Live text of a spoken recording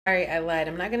Sorry, I lied.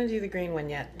 I'm not going to do the green one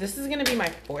yet. This is going to be my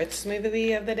fourth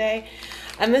smoothie of the day.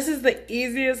 And this is the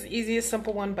easiest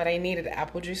simple one, but I needed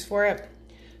apple juice for it.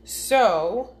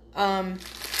 So,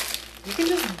 you can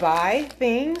just buy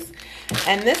things.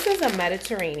 And this is a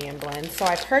Mediterranean blend. So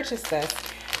I purchased this.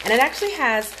 And it actually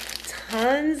has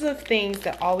tons of things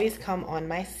that always come on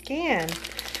my scan.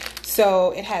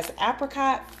 So it has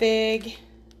apricot, fig,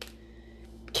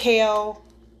 kale,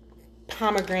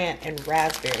 pomegranate, and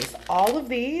raspberries. All of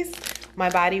these my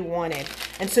body wanted.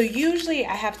 And so usually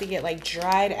I have to get like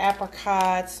dried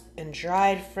apricots and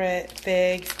dried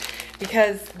figs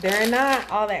because they're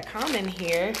not all that common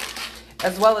here,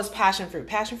 as well as passion fruit.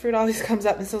 Passion fruit always comes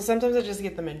up, and so sometimes I just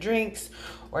get them in drinks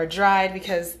or dried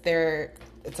because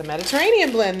it's a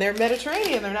Mediterranean blend. They're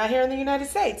Mediterranean. They're not here in the United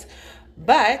States.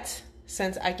 But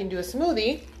since I can do a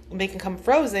smoothie, they can come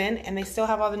frozen and they still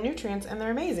have all the nutrients and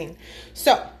they're amazing.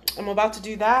 So I'm about to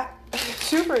do that.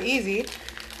 Super easy.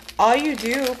 All you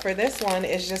do for this one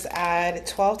is just add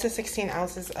 12 to 16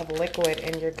 ounces of liquid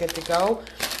and you're good to go.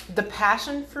 The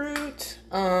passion fruit,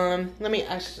 let me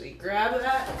actually grab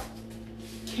that.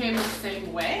 Came the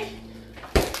same way.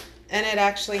 And it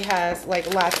actually has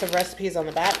like lots of recipes on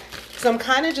the back. So I'm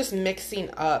kind of just mixing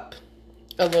up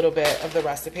a little bit of the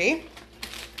recipe.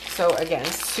 So again,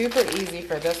 super easy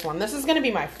for this one. This is going to be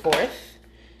my fourth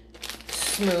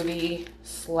smoothie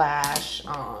slash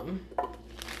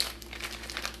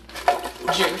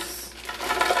juice.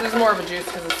 This is more of a juice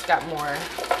because it's got more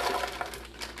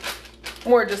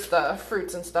just the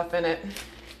fruits and stuff in it.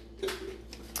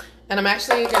 And I'm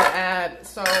actually going to add,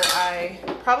 so I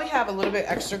probably have a little bit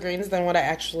extra greens than what I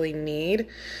actually need.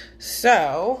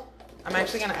 So I'm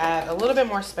actually going to add a little bit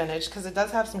more spinach because it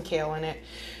does have some kale in it.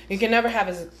 You can never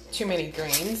have too many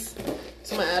greens.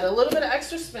 So I'm going to add a little bit of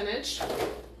extra spinach.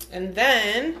 And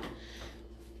then,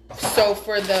 so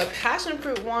for the passion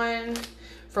fruit one,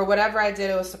 for whatever I did,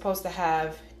 it was supposed to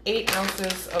have 8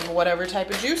 ounces of whatever type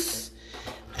of juice.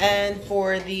 And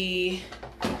for this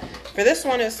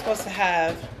one, it's supposed to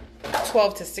have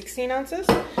 12 to 16 ounces.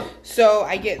 So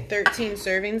I get 13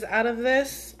 servings out of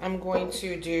this. I'm going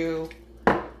to do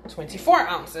 24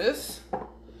 ounces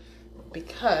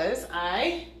because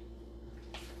I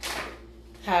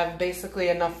have basically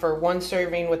enough for one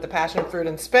serving with the passion fruit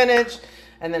and spinach,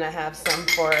 and then I have some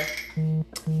for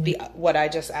what I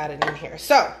just added in here.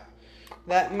 So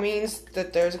that means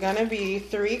that there's gonna be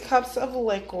 3 cups of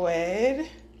liquid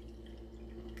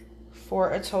for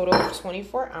a total of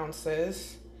 24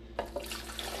 ounces.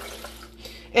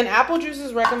 And apple juice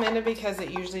is recommended because it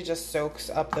usually just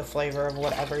soaks up the flavor of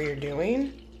whatever you're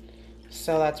doing.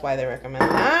 So that's why they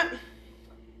recommend that.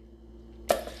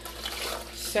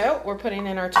 So we're putting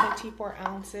in our 24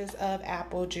 ounces of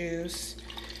apple juice.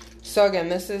 So again,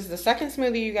 this is the second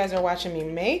smoothie you guys are watching me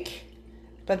make,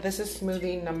 but this is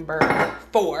smoothie number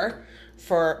 4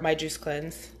 for my juice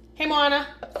cleanse. Hey Moana!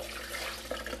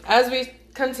 As we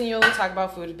continually talk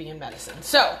about food being medicine.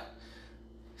 So,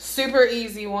 super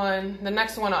easy one. The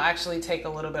next one will actually take a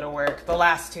little bit of work. The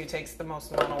last 2 takes the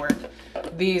most amount of work.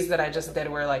 These that I just did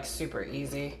were like super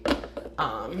easy.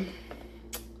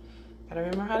 Gotta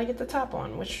remember how to get the top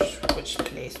on. Which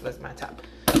place was my top?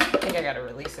 I think I gotta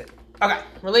release it. Okay,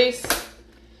 release.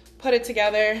 Put it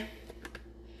together.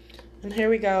 And here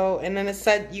we go. And then it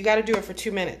said you gotta do it for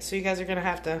 2 minutes. So you guys are gonna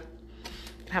have to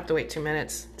wait 2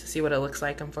 minutes to see what it looks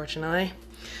like, unfortunately.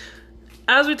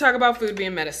 As we talk about food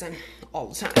being medicine all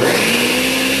the time.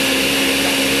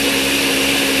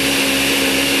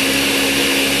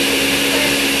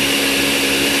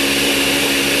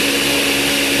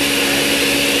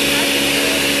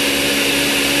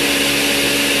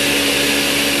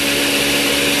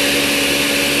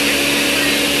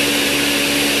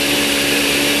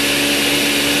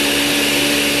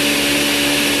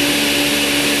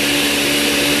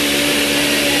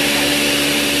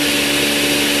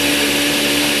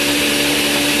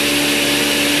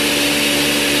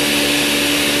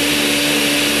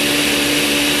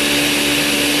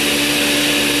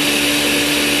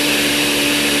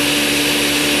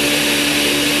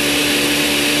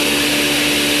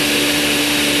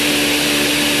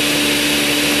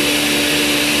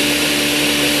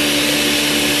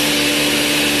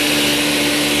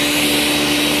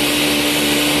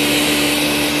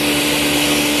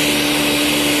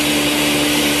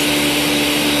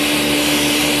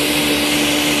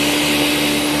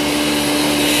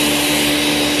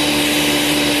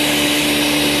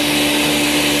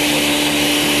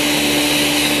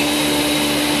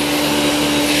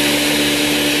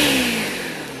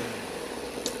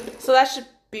 So that should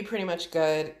be pretty much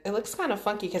good. It looks kind of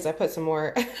funky because I put some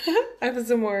more I put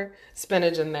some more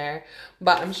spinach in there,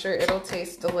 but I'm sure it'll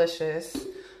taste delicious.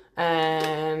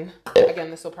 And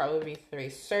again, this will probably be 3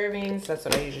 servings. That's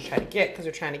what I usually try to get because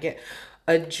we're trying to get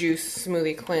a juice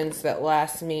smoothie cleanse that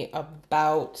lasts me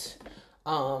about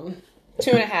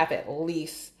 2.5 at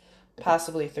least,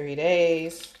 possibly 3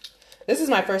 days. This is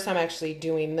my first time actually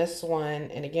doing this one.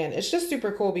 And again, it's just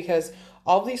super cool because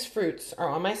all these fruits are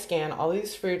on my scan. All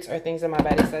these fruits are things that my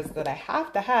body says that I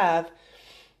have to have,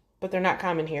 but they're not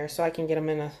common here. So I can get them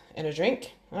in a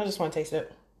drink. I just want to taste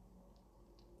it.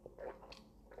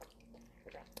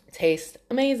 Tastes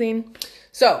amazing.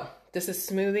 So this is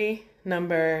smoothie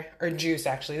number, or juice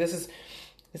actually.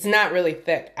 It's not really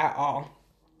thick at all.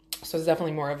 So it's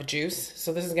definitely more of a juice.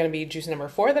 So this is going to be juice number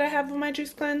 4 that I have with my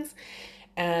juice cleanse.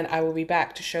 And I will be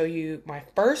back to show you my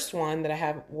first one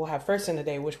that will have first in the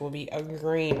day, which will be a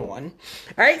green one.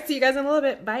 All right, see you guys in a little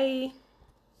bit. Bye.